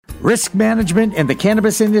Risk management in the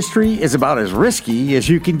cannabis industry is about as risky as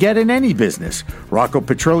you can get in any business. Rocco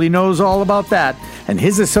Petrilli knows all about that, and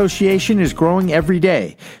his association is growing every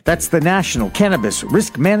day. That's the National Cannabis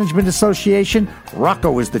Risk Management Association.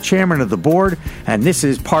 Rocco is the chairman of the board, and this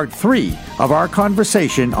is part 3 of our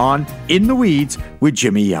conversation on In the Weeds with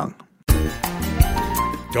Jimmy Young.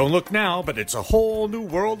 Don't look now, but it's a whole new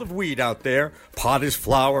world of weed out there. Pot is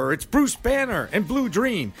flower, it's Bruce Banner and Blue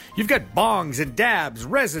Dream. You've got bongs and dabs,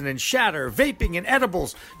 resin and shatter, vaping and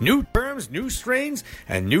edibles, new terms, new strains,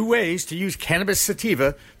 and new ways to use cannabis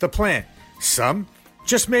sativa, the plant. Some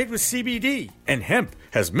just made with CBD, and hemp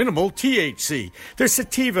has minimal THC. There's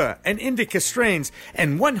sativa and indica strains,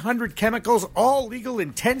 and 100 chemicals, all legal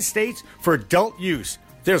in 10 states for adult use.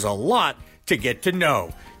 There's a lot to get to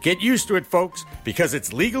know. Get used to it, folks, because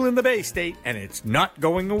it's legal in the Bay State and it's not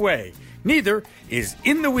going away. Neither is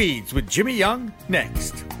In the Weeds with Jimmy Young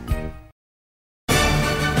next.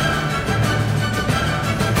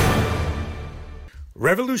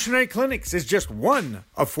 Revolutionary Clinics is just one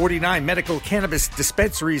of 49 medical cannabis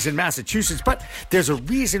dispensaries in Massachusetts, but there's a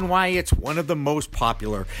reason why it's one of the most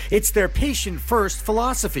popular. It's their patient-first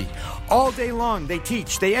philosophy. All day long, they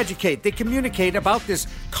teach, they educate, they communicate about this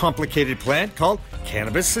complicated plant called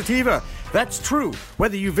cannabis sativa. That's true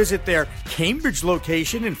whether you visit their Cambridge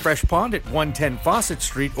location in Fresh Pond at 110 Fawcett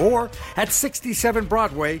Street or at 67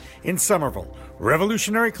 Broadway in Somerville.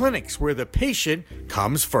 Revolutionary Clinics, where the patient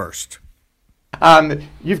comes first.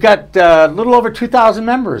 You've got a little over 2,000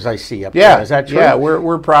 members, I see up there. Is that true? Yeah,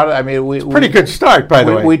 we're proud of. I mean, it's a pretty good start, by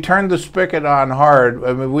the way. We turned the spigot on hard.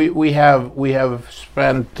 I mean, we have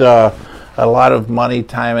spent a lot of money,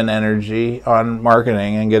 time, and energy on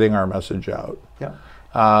marketing and getting our message out. Yeah.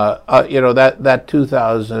 That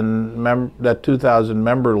 2,000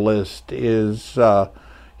 member list is,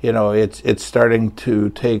 it's starting to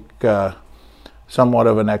take somewhat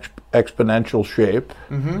of an exponential shape,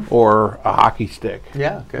 or a hockey stick.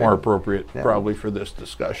 Yeah, good. More appropriate probably for this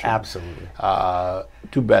discussion. Absolutely.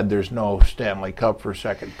 Too bad there's no Stanley Cup for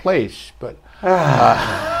second place, but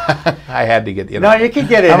I had to get, No, you can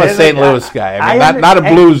get it. I'm a St. Louis guy. I mean, not a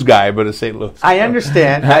Blues guy, but a St. Louis guy. I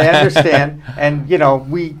understand. And,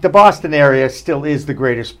 the Boston area still is the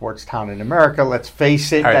greatest sports town in America. Let's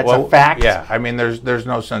face it. That's a fact. Yeah, I mean, there's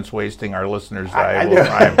no sense wasting our listeners' I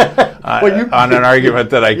time on an argument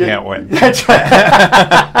that I can't win. That's right.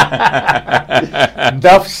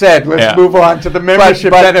 Enough said. Let's move on to the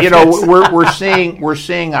membership benefits. We're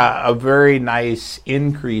seeing a very nice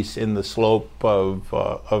increase in the slope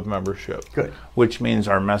of membership. Good. Which means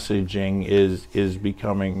our messaging is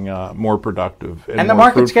becoming more productive and the more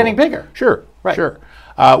market's fruitful. getting bigger. Sure, right. Sure.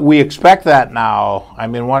 We expect that now. I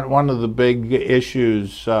mean, one of the big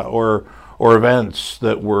issues or events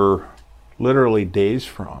that we're literally days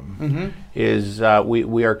from is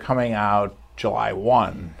we are coming out July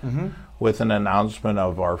 1 with an announcement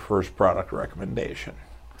of our first product recommendation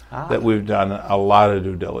that we've done a lot of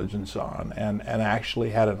due diligence on and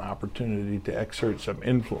actually had an opportunity to exert some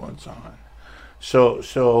influence on.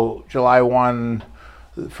 So July 1,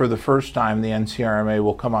 for the first time, the NCRMA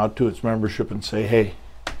will come out to its membership and say, hey,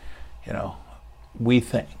 we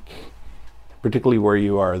think, particularly where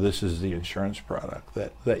you are, this is the insurance product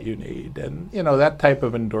that you need. And, that type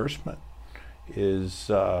of endorsement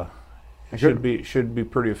is should be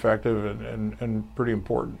pretty effective and pretty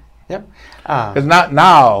important. Yep. Because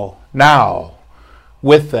now,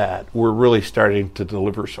 with that, we're really starting to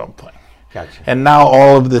deliver something. Gotcha. And now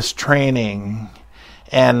all of this training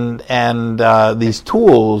and these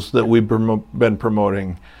tools that we've been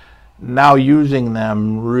promoting, now using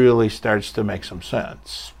them really starts to make some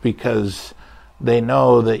sense, because they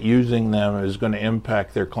know that using them is going to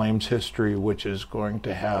impact their claims history, which is going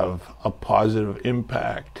to have a positive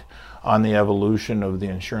impact on the evolution of the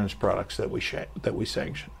insurance products that we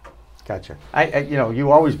sanction. Gotcha.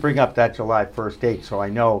 You always bring up that July 1st date, so I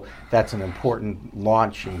know that's an important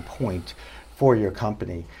launching point for your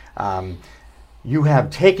company. You have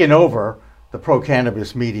taken over the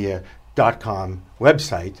ProCannabisMedia.com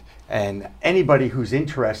website, and anybody who's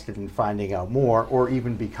interested in finding out more or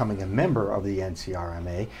even becoming a member of the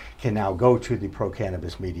NCRMA can now go to the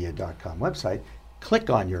ProCannabisMedia.com website, click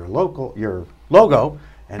on your logo,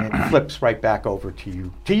 and it flips right back over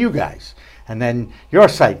to you guys. And then your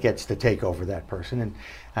site gets to take over that person.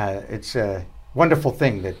 And it's a wonderful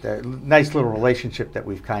thing, that nice little relationship that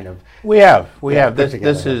we've kind of we have.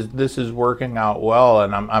 This is working out well,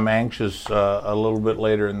 and I'm anxious a little bit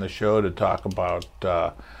later in the show to talk about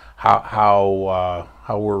how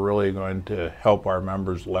we're really going to help our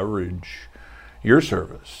members leverage your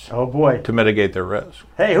service. Oh boy. To mitigate their risk.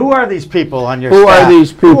 Hey, who are these people on your Who staff? are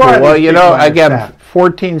these people? Well, you know, again,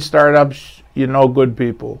 14 startups, you know good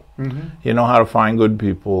people. Mm-hmm. You know how to find good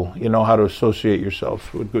people. You know how to associate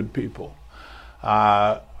yourself with good people.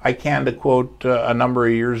 I canned a quote a number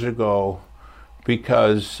of years ago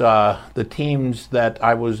because the teams that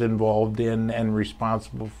I was involved in and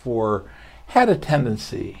responsible for had a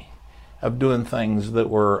tendency of doing things that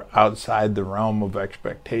were outside the realm of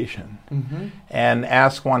expectation. Mm-hmm. And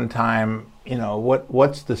asked one time, you know,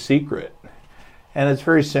 what's the secret? And it's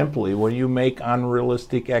very simply, when you make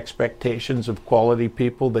unrealistic expectations of quality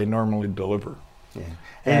people, they normally deliver. Yeah.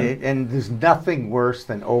 And there's nothing worse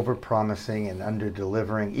than over-promising and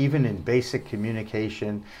under-delivering, even in basic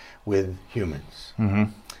communication with humans.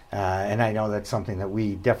 Mm-hmm. And I know that's something that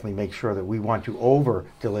we definitely make sure that we want to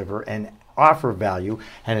over-deliver and offer value,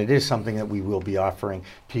 and it is something that we will be offering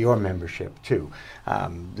to your membership too.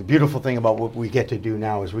 The beautiful thing about what we get to do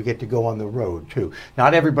now is we get to go on the road too.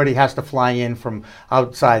 Not everybody has to fly in from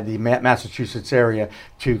outside the Massachusetts area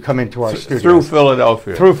to come into our studio. Through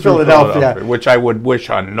Philadelphia. Through Philadelphia. Which I would wish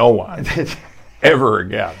on no one. Ever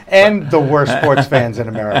again. And the worst sports fans in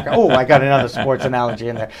America. Oh, I got another sports analogy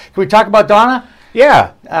in there. Can we talk about Donna?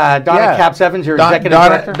 Yeah. Donna Capps-Evans, your executive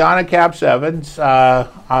director? Donna Capps-Evans.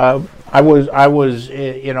 I was,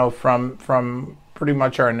 you know, from pretty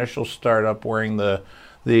much our initial startup, wearing the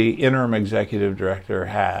interim executive director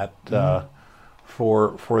hat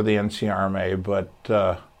for the NCRMA, but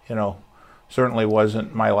you know, certainly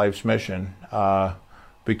wasn't my life's mission.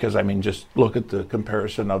 Because, I mean, just look at the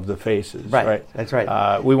comparison of the faces, right? That's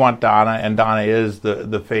right. We want Donna, and Donna is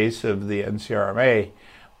the face of the NCRMA.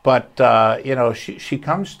 But, you know, she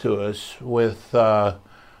comes to us with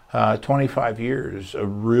 25 years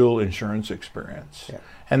of real insurance experience. Yeah.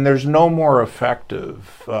 And there's no more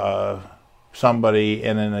effective somebody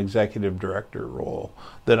in an executive director role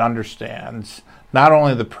that understands not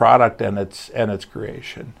only the product and its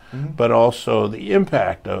creation, mm-hmm. but also the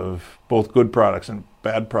impact of both good products and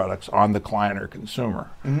bad products on the client or consumer.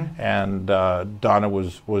 Mm-hmm. And Donna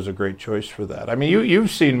was a great choice for that. I mean, you've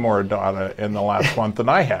seen more of Donna in the last month than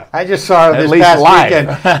I have. I just saw her this past weekend,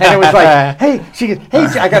 and it was like, hey,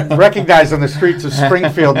 I got recognized on the streets of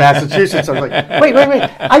Springfield, Massachusetts. I was like, wait,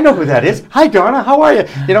 I know who that is. Hi, Donna, how are you?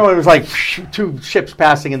 You know, it was like two ships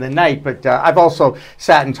passing in the night, but I've also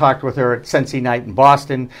sat and talked with her at Sensi Night in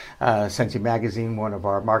Boston, Sensi Magazine, one of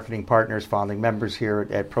our marketing partners, founding members here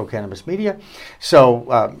at Pro Cannabis Media. So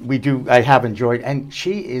I have enjoyed, and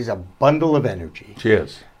she is a bundle of energy. She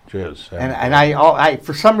is. And I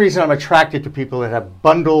for some reason, I'm attracted to people that have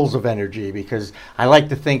bundles of energy, because I like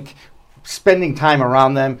to think spending time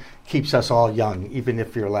around them keeps us all young, even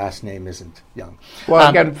if your last name isn't young. Well,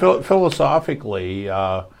 again, philosophically,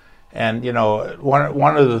 and you know,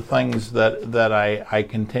 one of the things that I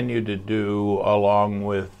continue to do along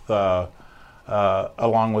with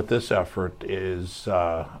this effort is,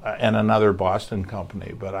 and another Boston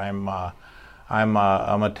company, but I'm a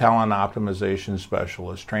talent optimization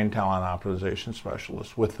specialist, trained talent optimization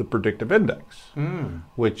specialist with the Predictive Index,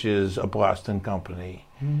 which is a Boston company,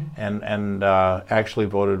 and actually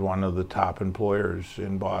voted one of the top employers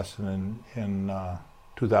in Boston in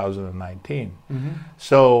 2019. Mm-hmm.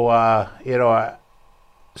 So you know,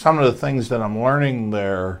 some of the things that I'm learning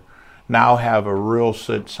there now have a real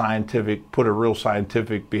scientific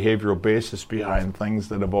behavioral basis behind things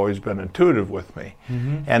that have always been intuitive with me.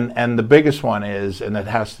 Mm-hmm. And the biggest one is, and it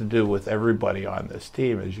has to do with everybody on this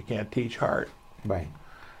team, is you can't teach heart. Right.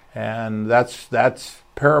 And that's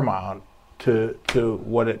paramount to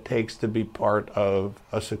what it takes to be part of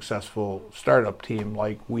a successful startup team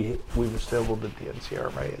like we've assembled at the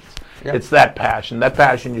NCRMA. It's that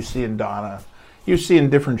passion you see in Donna. You see in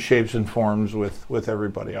different shapes and forms with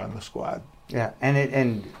everybody on the squad. Yeah,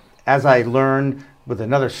 and as I learned with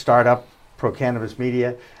another startup, Pro Cannabis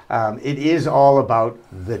Media, it is all about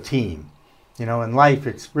the team. You know, in life,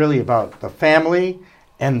 it's really about the family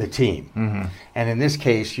and the team. Mm-hmm. And in this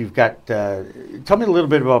case, you've got. Tell me a little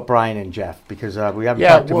bit about Brian and Jeff, because we haven't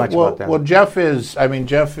talked too much about them. Well, Jeff is.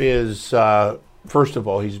 First of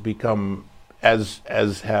all, he's become, as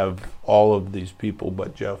have all of these people,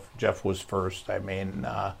 but Jeff was first. I mean,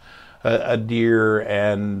 a dear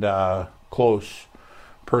and close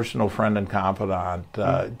personal friend and confidant.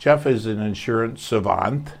 Mm-hmm. Jeff is an insurance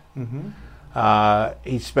savant. Mm-hmm.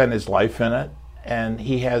 He spent his life in it, and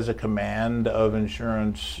he has a command of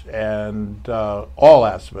insurance and all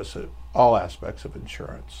aspects of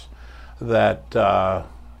insurance that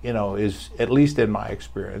is, at least in my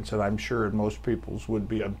experience, and I'm sure in most people's, would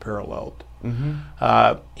be unparalleled.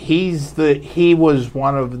 He was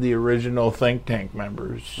one of the original think tank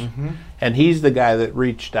members, and he's the guy that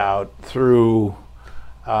reached out through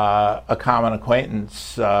a common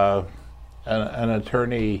acquaintance, an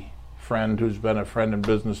attorney friend who's been a friend and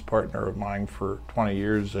business partner of mine for 20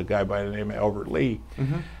 years, a guy by the name of Albert Lee.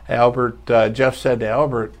 Jeff said to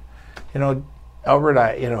Albert, Albert,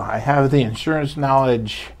 I have the insurance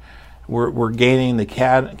knowledge. We're gaining the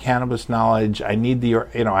cannabis knowledge. I need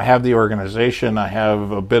I have the organization. I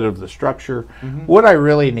have a bit of the structure. What I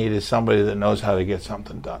really need is somebody that knows how to get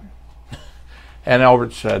something done. And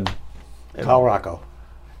Albert said, Call Rocco.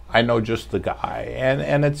 I know just the guy,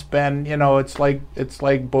 and it's been, it's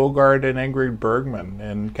like Bogart and Ingrid Bergman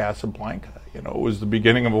in Casablanca. It was the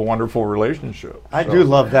beginning of a wonderful relationship. I do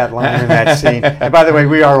love that line in that scene. And by the way,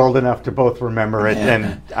 we are old enough to both remember it,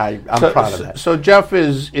 and I'm proud of that. So Jeff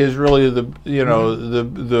is really the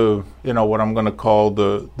what I'm going to call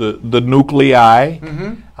the nuclei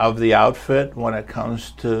of the outfit when it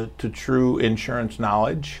comes to true insurance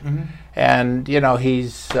knowledge, and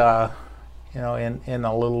he's in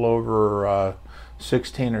a little over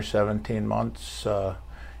 16 or 17 months.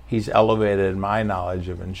 He's elevated my knowledge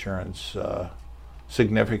of insurance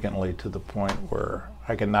significantly to the point where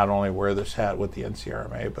I can not only wear this hat with the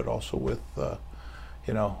NCRMA, but also with the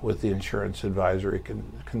insurance advisory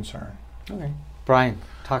concern. Okay, Brian,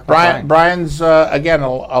 talk about Brian. Brian's again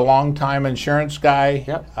a long-time insurance guy.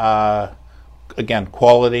 Yep. Again,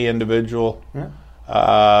 quality individual. Yeah.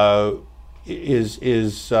 Is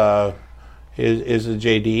a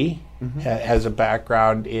JD. Has a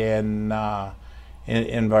background in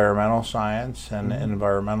environmental science and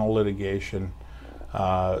environmental litigation,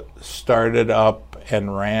 started up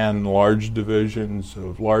and ran large divisions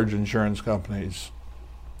of large insurance companies,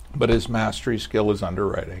 but his mastery skill is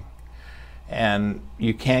underwriting. And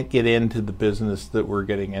you can't get into the business that we're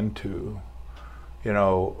getting into,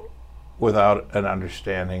 without an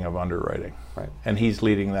understanding of underwriting. Right. And he's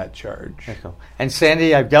leading that charge. Cool. And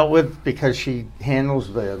Sandy, I've dealt with because she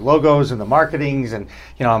handles the logos and the marketings, and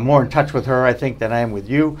I'm more in touch with her, I think, than I am with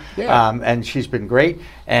you. Yeah. And she's been great.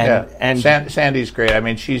 And Sandy's great. I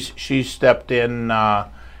mean, she's stepped in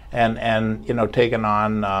and taken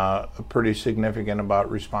on a pretty significant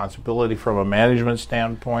about responsibility from a management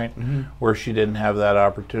standpoint, where she didn't have that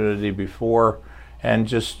opportunity before. And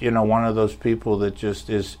just one of those people that just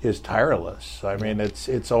is tireless. I mean,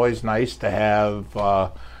 it's always nice to have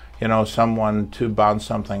someone to bounce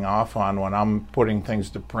something off on when I'm putting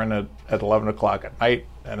things to print at 11 o'clock at night.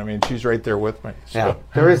 And I mean, she's right there with me. So. Yeah,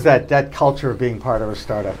 there is that culture of being part of a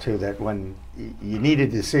startup too. That when you need a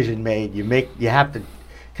decision made, you have to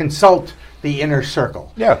consult the inner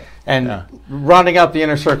circle. Yeah. And rounding out the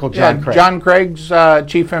inner circle, John Craig. John Craig's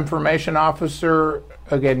Chief Information Officer.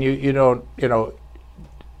 Again,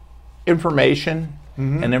 information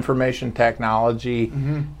and information technology,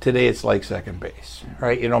 today it's like second base,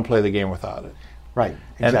 right? You don't play the game without it. Right,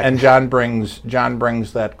 exactly. And John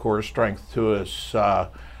brings that core strength to us,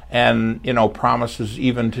 and promises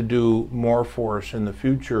even to do more for us in the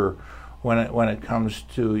future when it comes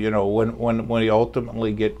to when we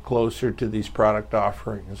ultimately get closer to these product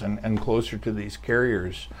offerings and closer to these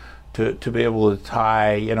carriers. To be able to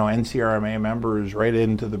tie NCRMA members right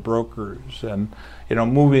into the brokers, and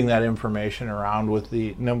moving that information around with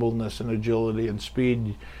the nimbleness and agility and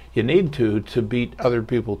speed you need to beat other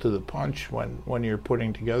people to the punch when you're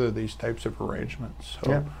putting together these types of arrangements.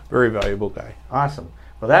 So very valuable guy. Awesome.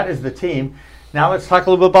 Well, that is the team. Now let's talk a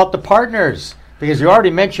little bit about the partners, because you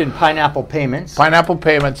already mentioned Pineapple Payments. Pineapple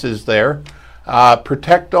Payments is there.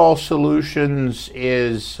 Protect All Solutions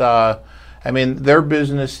is. Their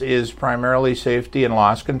business is primarily safety and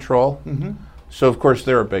loss control. So, of course,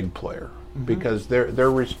 they're a big player because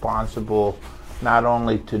they're responsible not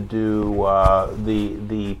only to do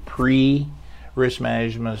the pre-risk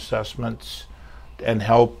management assessments and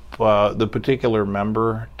help the particular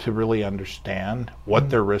member to really understand what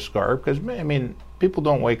their risks are, because, people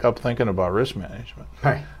don't wake up thinking about risk management.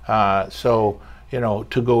 Right.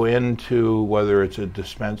 To go into whether it's a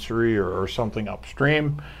dispensary or something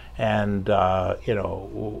upstream, and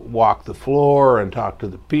walk the floor and talk to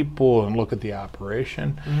the people and look at the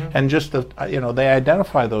operation, and just they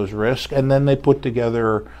identify those risks, and then they put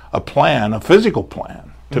together a physical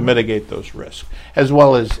plan to mitigate those risks, as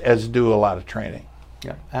well as do a lot of training.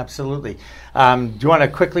 Yeah, absolutely. Do you want to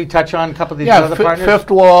quickly touch on a couple of these other partners?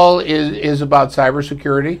 Fifth Wall is about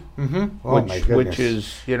cybersecurity, which is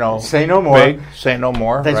say no more. Big, say no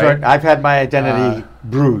more. That's right. I've had my identity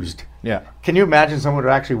bruised Yeah. Can you imagine someone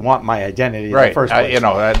would actually want my identity in the Right. first place?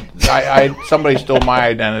 Somebody stole my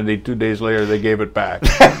identity. 2 days later, they gave it back.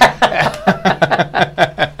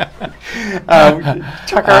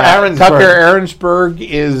 Tucker Ahrensberg. Tucker Ahrensberg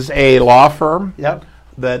is a law firm. Yep.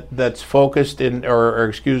 That's focused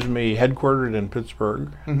headquartered in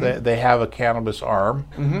Pittsburgh. Mm-hmm. They have a cannabis arm.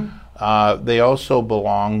 Mm-hmm. They also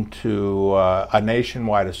belong to a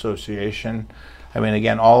nationwide association. I mean,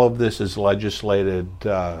 again, all of this is legislated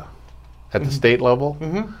at the state level.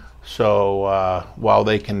 Mm-hmm. So while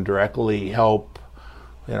they can directly help,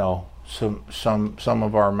 some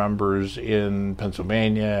of our members in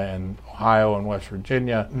Pennsylvania and Ohio and West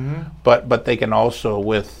Virginia, but they can also,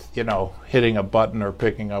 with hitting a button or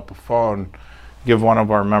picking up a phone, give one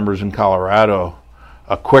of our members in Colorado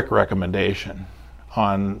a quick recommendation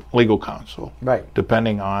on legal counsel, right?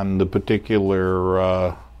 Depending on the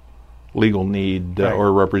particular legal need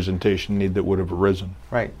or representation need that would have arisen.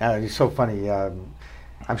 Right. It's so funny.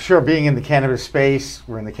 I'm sure being in the cannabis space,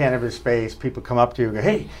 we're in the cannabis space, people come up to you and go,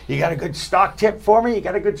 hey, you got a good stock tip for me? You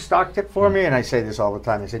got a good stock tip for me? And I say this all the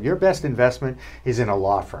time. I said, your best investment is in a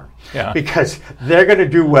law firm. Yeah. Because they're going to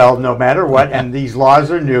do well no matter what, and these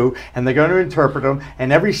laws are new, and they're going to interpret them,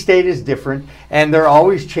 and every state is different, and they're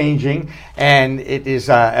always changing, and it is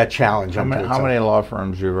a challenge. How many law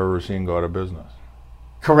firms you've ever seen go out of business?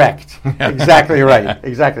 Correct. Exactly right.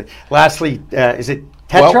 Exactly. Lastly, is it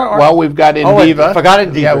Tetra? Well, we've got Indiva. I forgot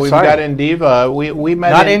Indiva. Yeah, we've got Indiva. We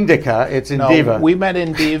met not Indica. It's Indiva. No, we met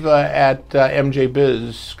Indiva at MJ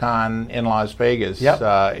BizCon in Las Vegas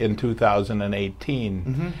in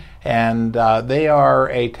 2018, and they are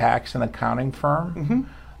a tax and accounting firm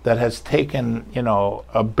that has taken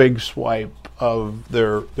a big swipe of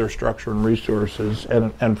their structure and resources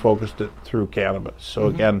and focused it through cannabis. So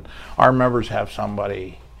again, our members have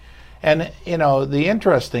somebody, and the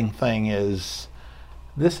interesting thing is,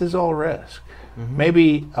 this is all risk.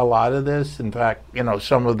 Maybe a lot of this, in fact,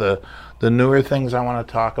 some of the newer things I want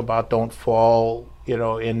to talk about don't fall,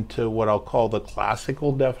 into what I'll call the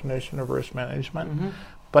classical definition of risk management.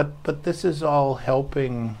 But this is all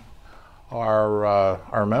helping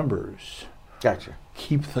our members. Gotcha.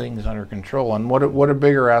 Keep things under control. And what a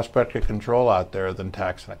bigger aspect of control out there than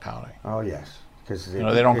tax and accounting. Oh yes, because they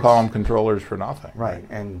don't call them controllers for nothing. Right,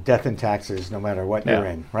 and death and taxes, no matter what you're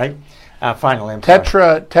in. Right. Finally,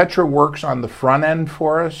 Tetra works on the front end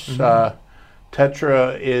for us.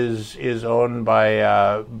 Tetra is owned by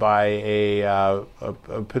a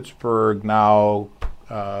Pittsburgh, now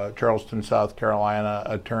Charleston, South Carolina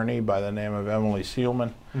attorney by the name of Emily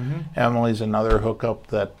Seelman. Emily's another hookup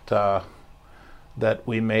that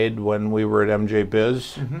we made when we were at MJ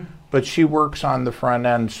Biz. But she works on the front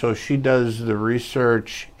end, so she does the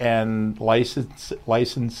research and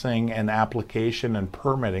licensing and application and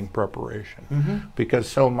permitting preparation. Because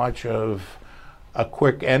so much of a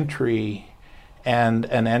quick entry and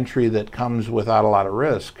an entry that comes without a lot of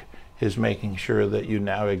risk is making sure that you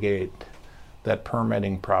navigate that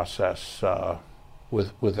permitting process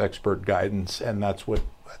with expert guidance, and that's what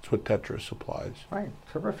Tetra supplies. Right,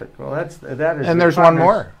 terrific. Well, that is. And there's one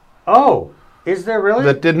more. Oh, is there really?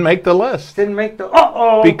 That didn't make the list. Didn't make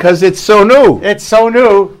the. Because it's so new. It's so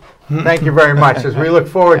new. Thank you very much. As we look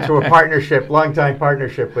forward to a partnership, long-time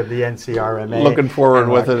partnership with the NCRMA. Looking forward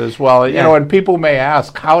with it as well. And people may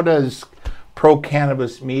ask, how does Pro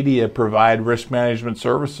Cannabis Media provide risk management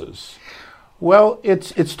services? Well,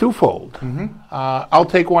 it's twofold. I'll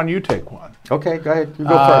take one, you take one. Okay, go ahead. You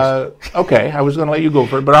go first. Okay, I was going to let you go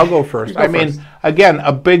first, but I'll go first. Again,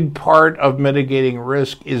 a big part of mitigating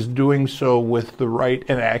risk is doing so with the right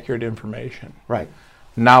and accurate information. Right.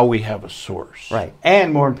 Now we have a source. Right.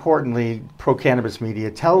 And more importantly, Pro Cannabis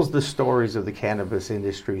Media tells the stories of the cannabis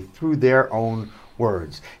industry through their own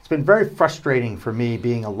words. It's been very frustrating for me,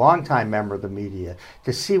 being a longtime member of the media,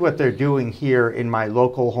 to see what they're doing here in my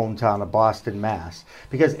local hometown of Boston, Mass.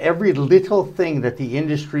 Because every little thing that the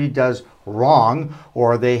industry does wrong,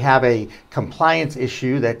 or they have a compliance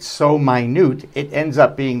issue that's so minute, it ends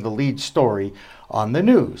up being the lead story on the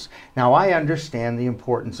news. Now, I understand the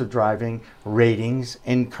importance of driving ratings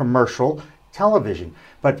in commercial television,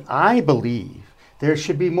 but I believe there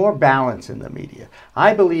should be more balance in the media.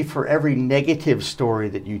 I believe for every negative story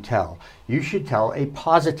that you tell, you should tell a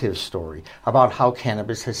positive story about how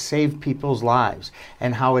cannabis has saved people's lives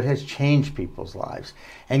and how it has changed people's lives,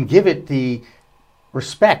 and give it the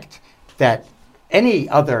respect that any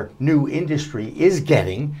other new industry is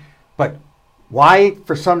getting, but Why,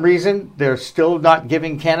 for some reason, they're still not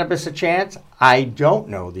giving cannabis a chance, I don't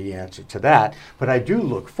know the answer to that, but I do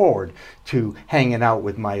look forward to hanging out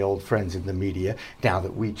with my old friends in the media now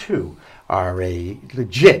that we, too, are a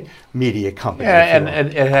legit media company.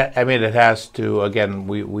 Yeah, and it has to, again,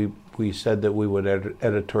 we said that we would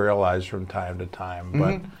editorialize from time to time,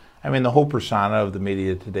 but, I mean, the whole persona of the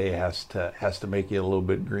media today has to make you a little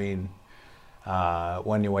bit green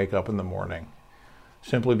when you wake up in the morning,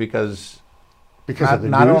 simply because of the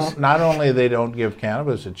news. Not only they don't give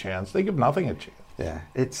cannabis a chance, they give nothing a chance. Yeah,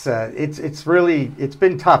 it's really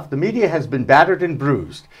been tough. The media has been battered and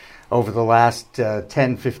bruised over the last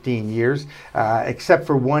 10, 15 years, except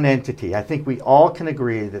for one entity. I think we all can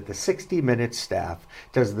agree that the 60 Minutes staff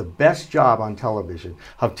does the best job on television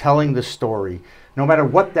of telling the story, no matter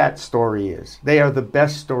what that story is. They are the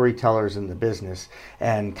best storytellers in the business,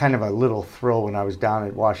 and kind of a little thrill when I was down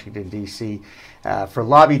at Washington, D.C., for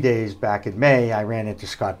lobby days back in May. I ran into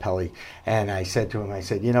Scott Pelley, and I said to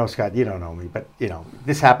him, Scott, you don't know me, but,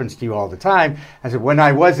 this happens to you all the time. I said, when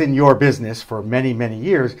I was in your business for many, many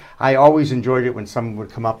years, I always enjoyed it when someone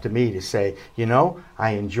would come up to me to say, I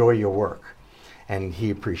enjoy your work. And he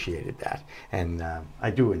appreciated that, and I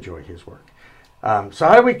do enjoy his work. So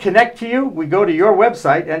how do we connect to you? We go to your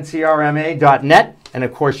website, ncrma.net, and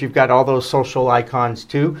of course you've got all those social icons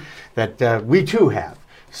too that we too have.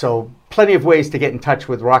 So plenty of ways to get in touch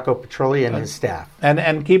with Rocco Petrulli and his staff.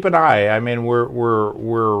 And keep an eye. I mean,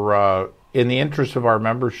 we're in the interest of our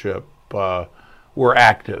membership, we're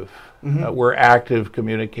active. We're active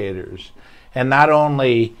communicators, and not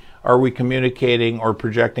only are we communicating or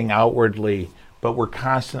projecting outwardly, but we're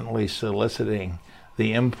constantly soliciting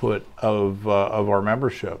the input of our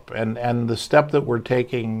membership, and the step that we're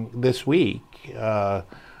taking this week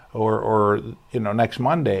or next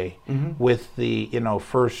Monday with the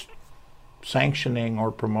first sanctioning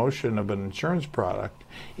or promotion of an insurance product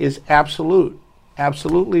is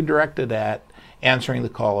absolutely directed at answering the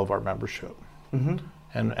call of our membership,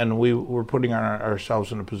 and we're putting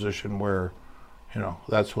ourselves in a position where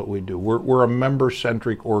that's what we do. We're a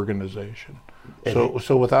member-centric organization.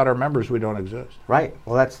 So without our members, we don't exist. Right.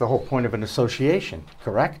 Well, that's the whole point of an association,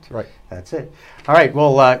 correct? Right. That's it. All right.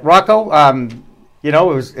 Well, Rocco, it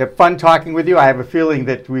was fun talking with you. I have a feeling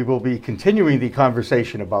that we will be continuing the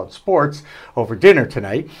conversation about sports over dinner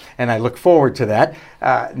tonight, and I look forward to that,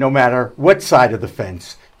 no matter what side of the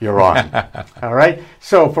fence you're on. All right.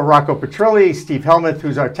 So for Rocco Petrulli, Steve Helmuth,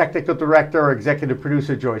 who's our technical director, our executive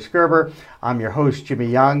producer, Joyce Gerber, I'm your host, Jimmy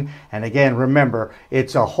Young. And again, remember,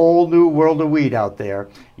 it's a whole new world of weed out there.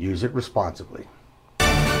 Use it responsibly.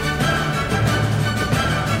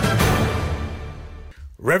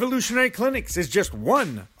 Revolutionary Clinics is just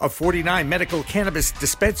one of 49 medical cannabis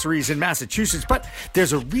dispensaries in Massachusetts, but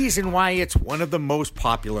there's a reason why it's one of the most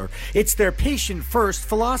popular. It's their patient-first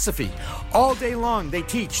philosophy. All day long, they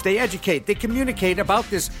teach, they educate, they communicate about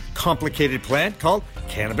this complicated plant called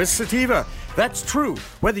cannabis sativa. That's true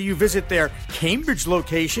whether you visit their Cambridge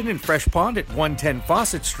location in Fresh Pond at 110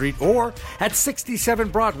 Fawcett Street or at 67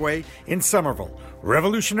 Broadway in Somerville.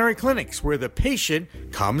 Revolutionary Clinics, where the patient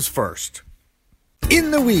comes first.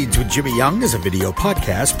 In the Weeds with Jimmy Young is a video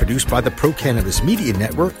podcast produced by the Pro Cannabis Media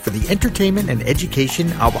Network for the entertainment and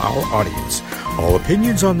education of our audience. All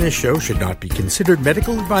opinions on this show should not be considered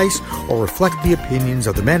medical advice or reflect the opinions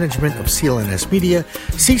of the management of CLNS Media,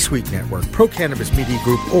 C-Suite Network, Pro Cannabis Media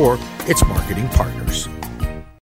Group, or its marketing partners.